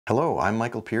Hello, I'm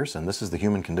Michael Pierce, and this is The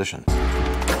Human Condition.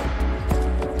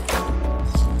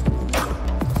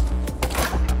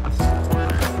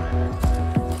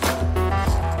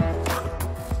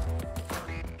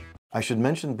 I should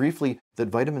mention briefly that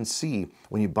vitamin C,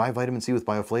 when you buy vitamin C with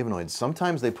bioflavonoids,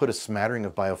 sometimes they put a smattering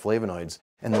of bioflavonoids,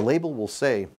 and the label will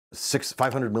say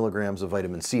 500 milligrams of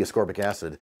vitamin C, ascorbic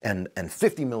acid, and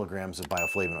 50 milligrams of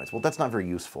bioflavonoids. Well, that's not very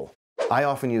useful. I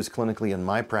often use clinically in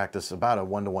my practice about a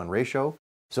 1-to-1 ratio.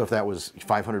 So if that was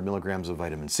 500 milligrams of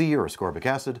vitamin C or ascorbic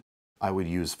acid, I would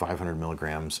use 500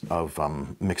 milligrams of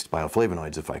mixed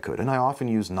bioflavonoids if I could. And I often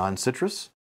use non-citrus.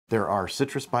 There are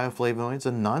citrus bioflavonoids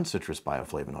and non-citrus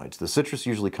bioflavonoids. The citrus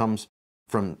usually comes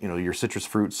from your citrus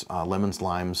fruits, lemons,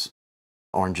 limes,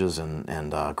 oranges, and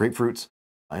grapefruits,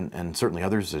 and certainly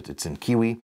others. It's in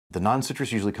kiwi. The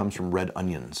non-citrus usually comes from red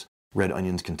onions. Red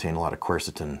onions contain a lot of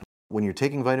quercetin. When you're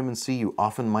taking vitamin C, you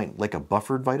often might like a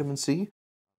buffered vitamin C.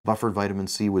 Buffered vitamin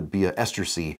C would be a ester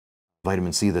C,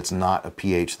 vitamin C that's not a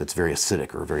pH that's very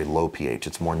acidic or very low pH.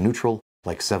 It's more neutral,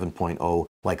 like 7.0,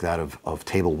 like that of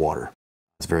table water.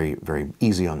 It's very, very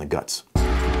easy on the guts.